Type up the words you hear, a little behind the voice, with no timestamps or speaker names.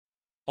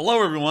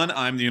Hello everyone,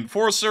 I'm the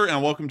Enforcer,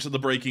 and welcome to the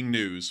breaking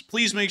news.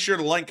 Please make sure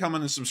to like,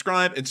 comment, and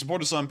subscribe, and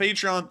support us on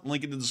Patreon,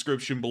 link in the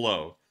description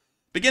below.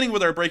 Beginning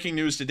with our breaking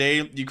news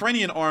today,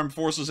 Ukrainian armed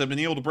forces have been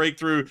able to break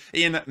through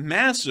in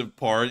massive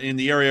part in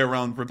the area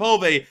around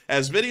Verbove,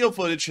 as video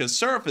footage has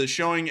surfaced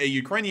showing a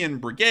Ukrainian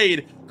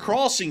brigade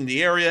crossing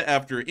the area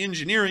after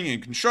engineering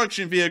and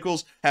construction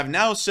vehicles have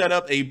now set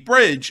up a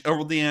bridge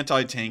over the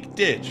anti-tank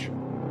ditch.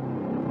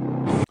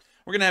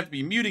 We're going to have to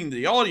be muting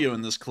the audio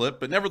in this clip,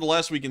 but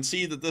nevertheless we can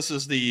see that this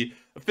is the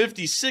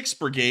 56th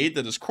Brigade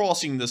that is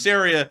crossing this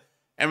area,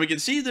 and we can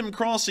see them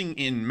crossing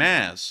in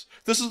mass.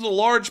 This is a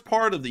large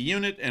part of the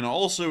unit and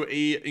also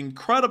a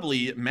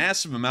incredibly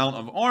massive amount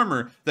of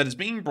armor that is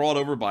being brought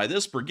over by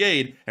this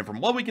brigade, and from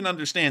what we can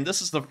understand,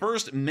 this is the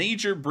first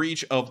major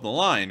breach of the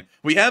line.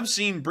 We have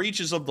seen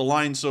breaches of the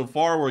line so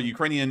far where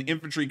Ukrainian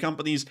infantry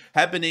companies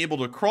have been able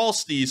to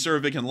cross the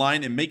Surovikin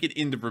line and make it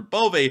into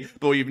Verbove,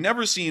 but we've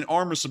never seen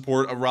armor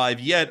support arrive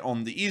yet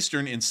on the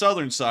eastern and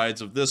southern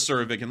sides of this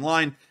Surovikin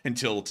line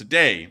until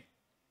today.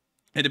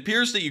 It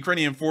appears that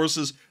Ukrainian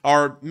forces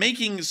are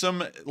making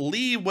some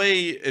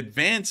leeway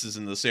advances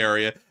in this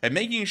area and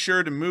making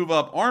sure to move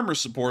up armor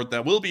support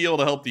that will be able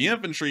to help the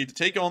infantry to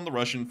take on the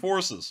Russian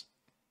forces.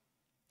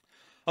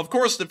 Of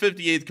course, the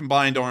 58th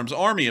Combined Arms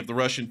Army of the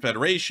Russian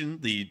Federation,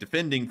 the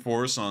defending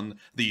force on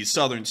the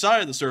southern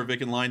side of the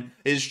Surovikin line,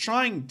 is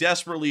trying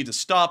desperately to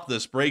stop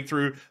this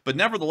breakthrough, but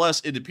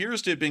nevertheless, it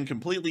appears to have been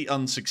completely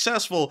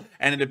unsuccessful,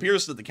 and it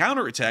appears that the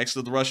counterattacks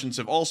that the Russians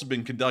have also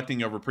been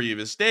conducting over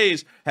previous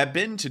days have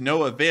been to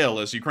no avail,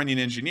 as Ukrainian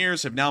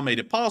engineers have now made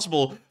it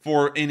possible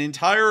for an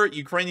entire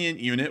Ukrainian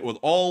unit with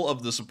all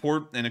of the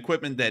support and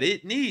equipment that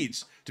it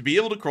needs to be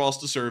able to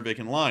cross the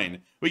Surovikin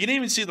line. We can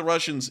even see the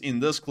Russians in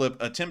this clip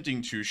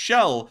attempting to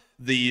shell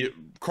the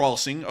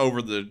crossing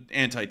over the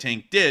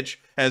anti-tank ditch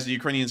as the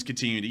Ukrainians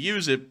continue to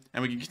use it,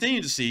 and we can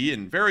continue to see,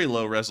 in very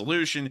low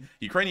resolution,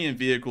 Ukrainian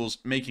vehicles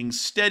making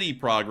steady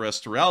progress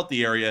throughout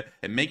the area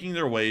and making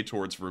their way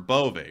towards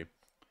Verbove.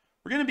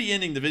 We're going to be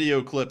ending the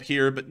video clip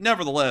here, but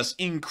nevertheless,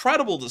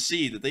 incredible to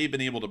see that they've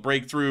been able to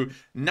break through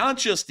not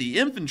just the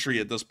infantry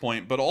at this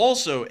point, but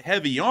also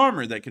heavy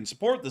armor that can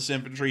support this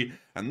infantry,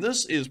 and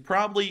this is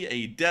probably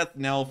a death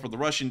knell for the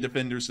Russian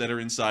defenders that are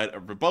inside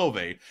of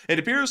Verbove. It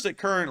appears that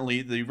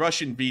currently the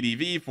Russian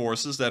VDV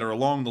forces that are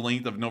along the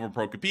length of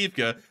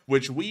Novoprokopivka,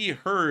 which we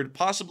heard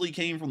possibly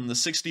came from the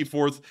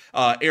 64th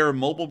Air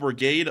Mobile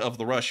Brigade of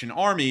the Russian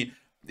Army,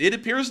 it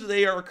appears that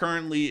they are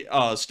currently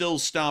still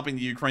stopping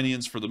the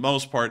Ukrainians for the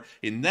most part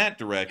in that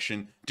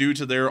direction due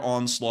to their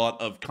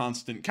onslaught of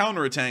constant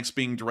counterattacks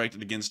being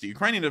directed against the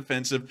Ukrainian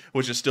offensive,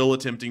 which is still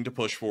attempting to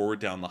push forward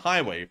down the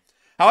highway.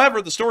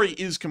 However, the story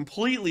is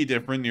completely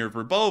different near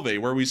Verbove,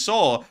 where we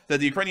saw that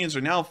the Ukrainians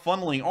are now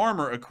funneling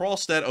armor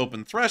across that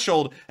open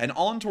threshold and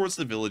on towards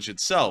the village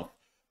itself.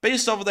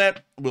 Based off of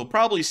that, we'll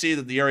probably see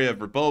that the area of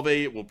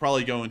Verbove will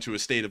probably go into a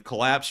state of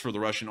collapse for the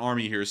Russian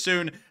army here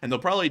soon, and they'll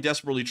probably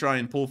desperately try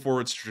and pull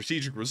forward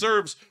strategic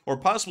reserves, or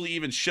possibly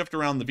even shift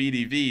around the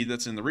VDV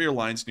that's in the rear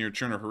lines near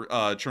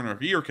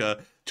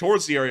Chernohivka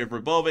towards the area of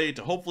Verbove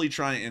to hopefully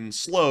try and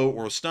slow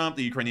or stop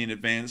the Ukrainian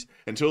advance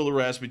until the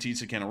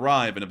Rasputitsa can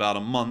arrive in about a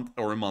month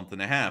or a month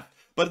and a half.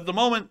 But at the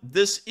moment,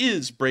 this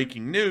is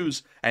breaking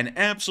news, and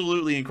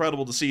absolutely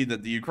incredible to see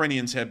that the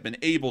Ukrainians have been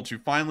able to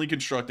finally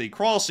construct a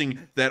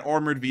crossing that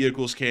armored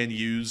vehicles can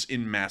use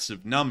in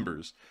massive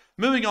numbers.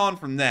 Moving on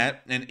from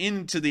that, and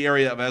into the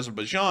area of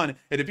Azerbaijan,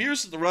 it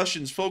appears that the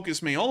Russians'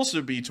 focus may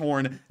also be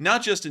torn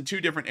not just in two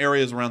different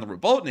areas around the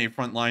Robotny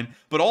front line,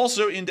 but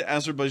also into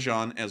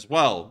Azerbaijan as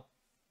well.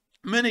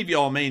 Many of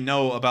y'all may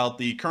know about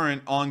the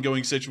current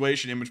ongoing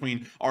situation in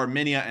between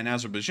Armenia and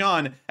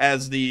Azerbaijan,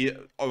 as the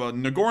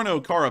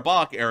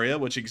Nagorno-Karabakh area,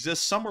 which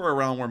exists somewhere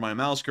around where my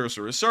mouse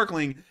cursor is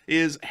circling,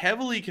 is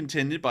heavily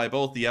contended by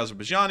both the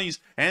Azerbaijanis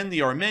and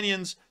the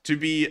Armenians to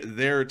be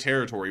their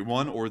territory,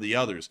 one or the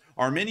others.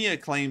 Armenia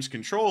claims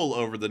control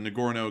over the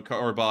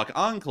Nagorno-Karabakh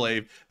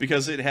enclave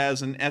because it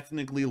has an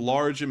ethnically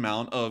large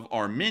amount of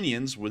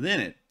Armenians within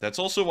it. That's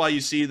also why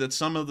you see that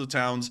some of the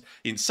towns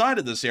inside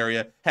of this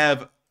area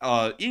have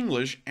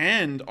English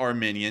and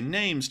Armenian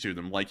names to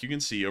them, like you can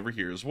see over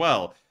here as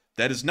well.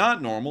 That is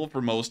not normal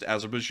for most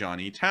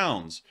Azerbaijani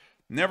towns.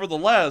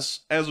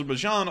 Nevertheless,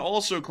 Azerbaijan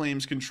also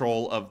claims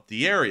control of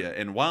the area,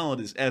 and while it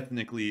is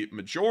ethnically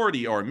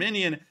majority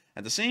Armenian,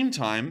 at the same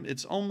time,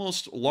 it's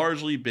almost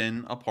largely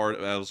been a part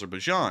of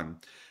Azerbaijan.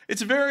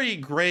 It's a very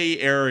gray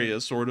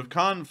area sort of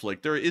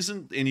conflict. There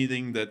isn't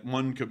anything that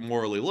one could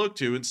morally look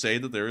to and say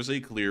that there is a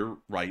clear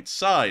right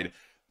side.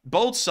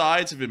 Both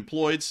sides have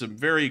employed some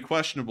very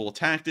questionable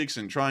tactics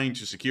in trying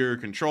to secure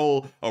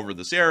control over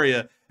this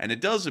area, and it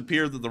does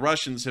appear that the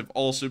Russians have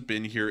also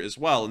been here as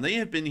well, and they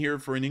have been here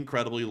for an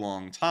incredibly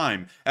long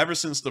time, ever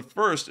since the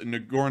first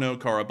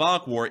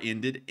Nagorno-Karabakh war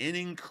ended an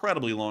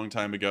incredibly long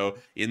time ago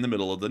in the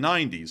middle of the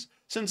 90s.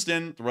 Since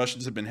then, the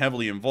Russians have been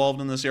heavily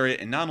involved in this area,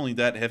 and not only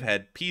that, have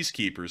had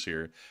peacekeepers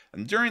here.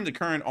 And during the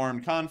current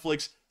armed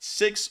conflicts,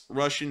 6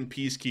 Russian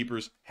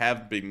peacekeepers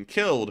have been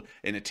killed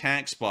in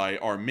attacks by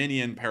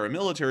Armenian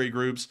paramilitary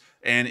groups,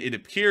 and it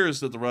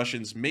appears that the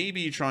Russians may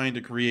be trying to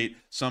create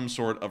some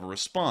sort of a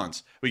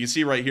response. We can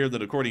see right here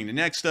that according to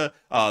Nexta,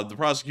 the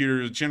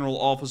Prosecutor General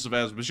Office of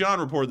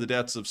Azerbaijan reported the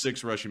deaths of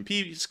 6 Russian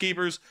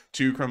peacekeepers.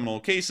 2 criminal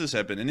cases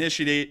have been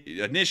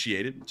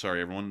initiated. Sorry,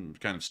 everyone, I'm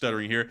kind of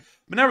stuttering here.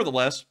 But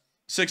nevertheless,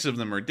 6 of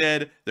them are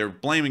dead. They're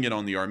blaming it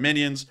on the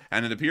Armenians,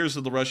 and it appears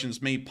that the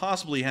Russians may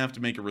possibly have to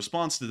make a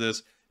response to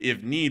this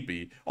if need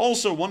be.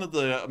 Also, one of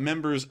the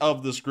members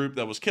of this group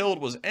that was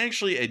killed was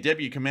actually a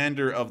deputy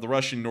commander of the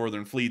Russian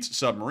Northern Fleet's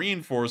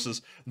submarine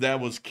forces that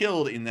was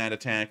killed in that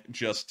attack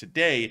just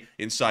today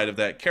inside of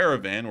that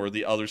caravan where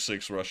the other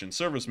 6 Russian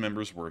service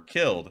members were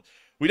killed.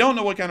 We don't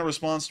know what kind of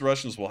response the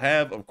Russians will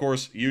have. Of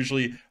course,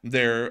 usually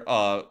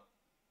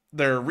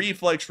their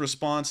reflex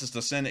response is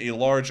to send a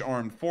large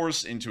armed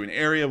force into an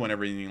area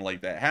whenever anything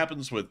like that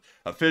happens with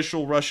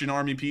official Russian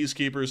army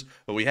peacekeepers,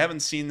 but we haven't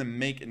seen them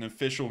make an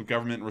official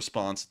government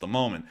response at the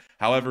moment.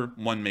 However,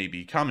 one may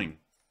be coming.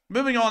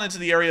 Moving on into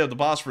the area of the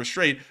Bosporus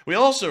Strait, we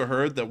also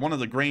heard that one of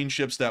the grain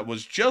ships that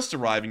was just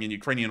arriving in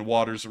Ukrainian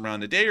waters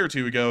around a day or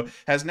 2 ago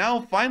has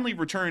now finally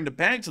returned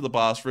back to the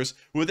Bosporus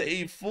with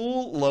a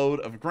full load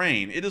of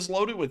grain. It is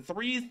loaded with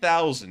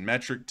 3,000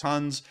 metric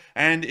tons,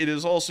 and it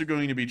is also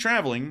going to be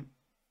traveling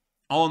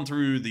on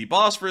through the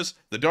Bosphorus,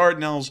 the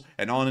Dardanelles,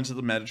 and on into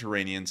the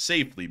Mediterranean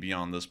safely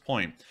beyond this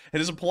point. It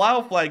is a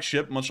Palau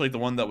flagship, much like the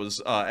one that was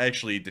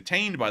actually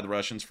detained by the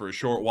Russians for a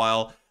short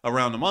while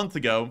around a month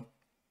ago,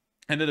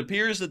 and it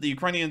appears that the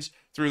Ukrainians,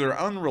 through their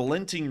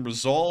unrelenting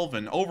resolve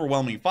and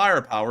overwhelming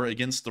firepower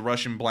against the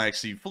Russian Black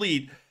Sea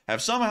Fleet,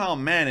 have somehow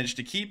managed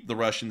to keep the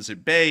Russians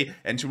at bay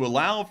and to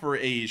allow for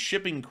a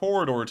shipping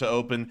corridor to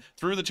open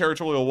through the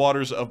territorial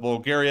waters of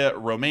Bulgaria,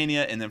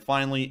 Romania, and then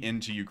finally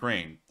into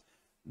Ukraine.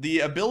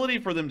 The ability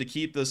for them to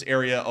keep this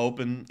area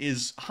open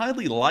is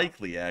highly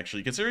likely,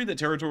 actually, considering that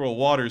territorial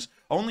waters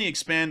only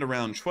expand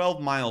around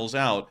 12 miles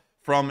out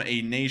from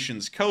a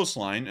nation's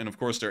coastline, and of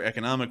course their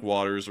economic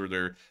waters, or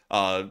their,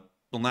 well,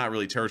 not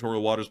really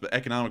territorial waters, but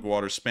economic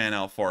waters span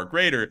out far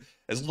greater.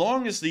 As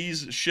long as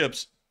these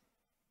ships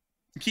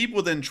keep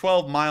within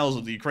 12 miles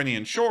of the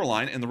Ukrainian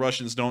shoreline, and the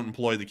Russians don't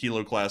employ the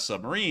Kilo-class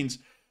submarines,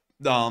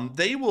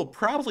 they will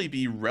probably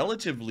be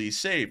relatively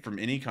safe from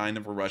any kind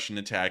of a Russian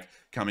attack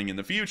coming in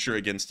the future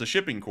against the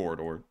shipping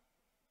corridor.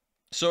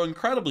 So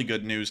incredibly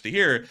good news to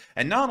hear.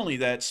 And not only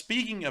that,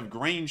 speaking of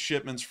grain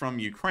shipments from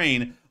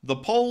Ukraine, the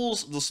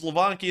Poles, the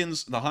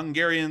Slovakians, the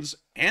Hungarians,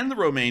 and the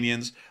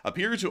Romanians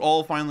appear to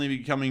all finally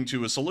be coming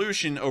to a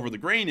solution over the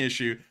grain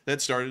issue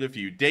that started a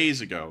few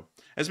days ago.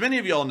 As many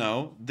of y'all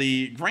know,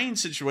 the grain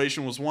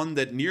situation was one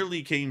that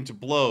nearly came to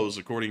blows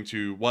according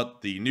to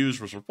what the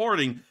news was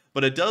reporting,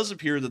 but it does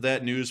appear that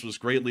that news was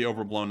greatly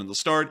overblown in the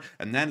start,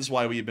 and that is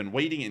why we have been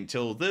waiting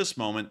until this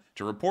moment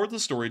to report the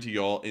story to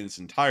y'all in its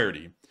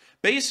entirety.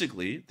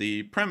 Basically,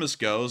 the premise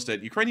goes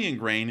that Ukrainian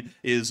grain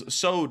is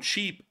so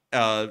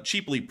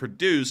cheaply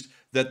produced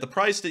that the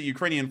price that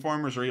Ukrainian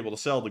farmers are able to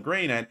sell the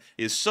grain at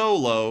is so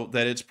low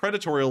that it's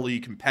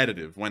predatorily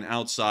competitive when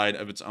outside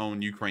of its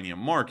own Ukrainian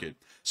market.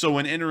 So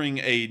when entering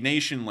a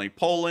nation like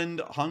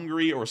Poland,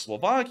 Hungary, or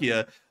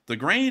Slovakia, the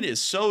grain is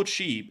so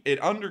cheap,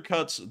 it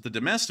undercuts the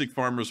domestic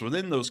farmers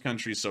within those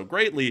countries so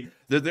greatly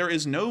that there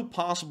is no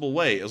possible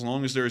way, as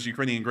long as there is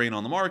Ukrainian grain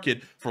on the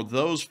market, for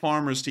those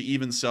farmers to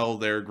even sell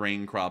their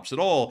grain crops at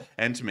all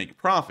and to make a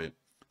profit.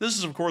 This,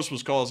 is, of course,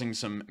 was causing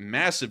some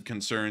massive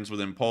concerns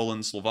within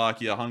Poland,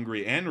 Slovakia,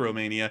 Hungary, and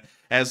Romania,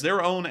 as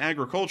their own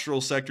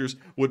agricultural sectors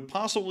would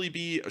possibly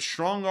be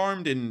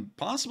strong-armed and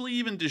possibly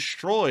even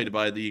destroyed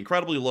by the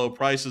incredibly low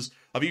prices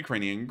of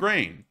Ukrainian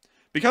grain.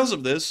 Because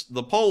of this,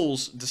 the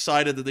Poles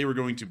decided that they were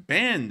going to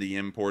ban the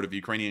import of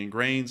Ukrainian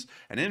grains,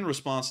 and in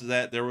response to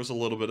that, there was a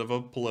little bit of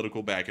a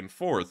political back and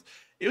forth.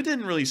 It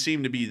didn't really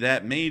seem to be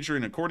that major,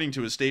 and according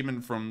to a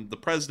statement from the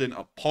president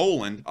of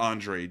Poland,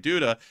 Andrzej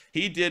Duda,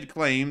 he did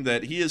claim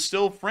that he is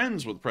still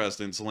friends with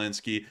President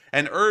Zelensky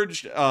and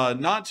urged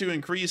not to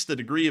increase the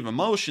degree of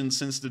emotion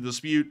since the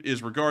dispute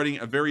is regarding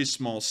a very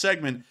small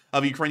segment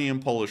of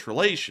Ukrainian-Polish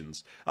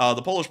relations.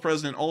 The Polish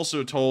president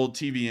also told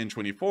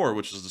TVN24,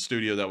 which is the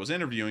studio that was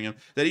interviewing him,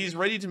 that he's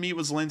ready to meet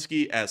with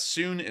Zelensky as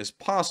soon as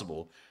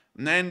possible.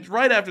 And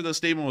right after the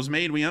statement was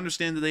made, we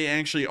understand that they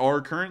actually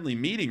are currently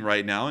meeting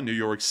right now in New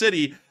York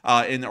City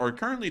and are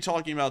currently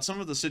talking about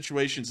some of the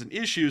situations and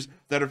issues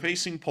that are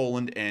facing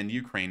Poland and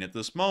Ukraine at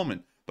this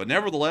moment. But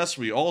nevertheless,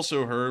 we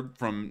also heard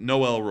from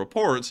Noel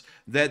reports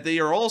that they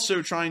are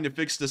also trying to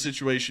fix the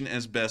situation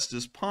as best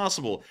as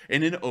possible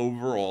in an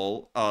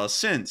overall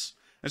sense.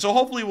 And so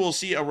hopefully we'll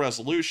see a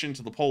resolution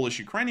to the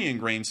Polish-Ukrainian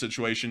grain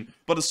situation,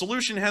 but a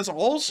solution has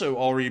also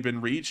already been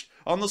reached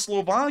on the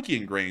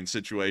Slovakian grain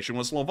situation,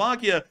 with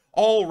Slovakia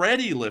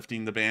already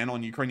lifting the ban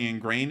on Ukrainian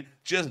grain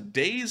just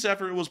days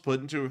after it was put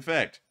into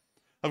effect.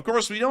 Of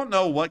course, we don't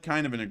know what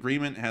kind of an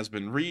agreement has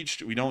been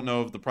reached. We don't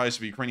know if the price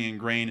of Ukrainian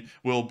grain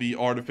will be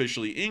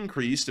artificially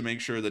increased to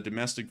make sure that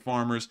domestic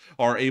farmers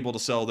are able to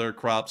sell their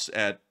crops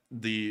at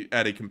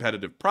a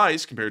competitive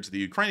price compared to the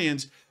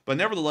Ukrainians. But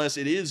nevertheless,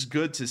 it is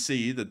good to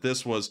see that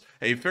this was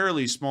a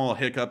fairly small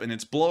hiccup, and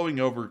it's blowing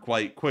over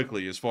quite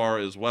quickly as far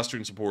as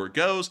Western support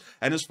goes,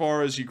 and as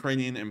far as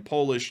Ukrainian and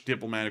Polish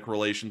diplomatic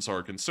relations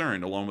are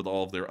concerned, along with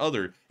all of their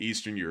other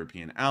Eastern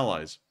European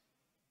allies.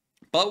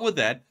 But with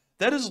that,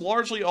 that is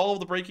largely all of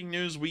the breaking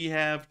news we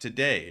have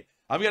today.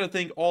 I've got to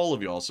thank all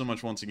of y'all so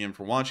much once again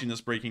for watching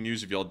this breaking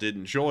news. If y'all did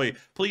enjoy,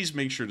 please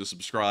make sure to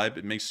subscribe.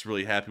 It makes us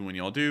really happy when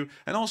y'all do.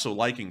 And also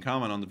like and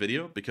comment on the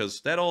video,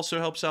 because that also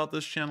helps out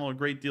this channel a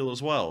great deal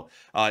as well.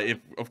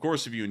 Of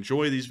course, if you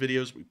enjoy these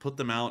videos, we put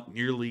them out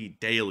nearly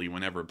daily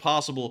whenever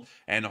possible.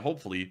 And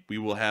hopefully, we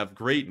will have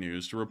great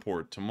news to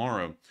report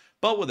tomorrow.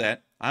 But with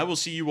that, I will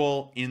see you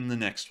all in the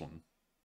next one.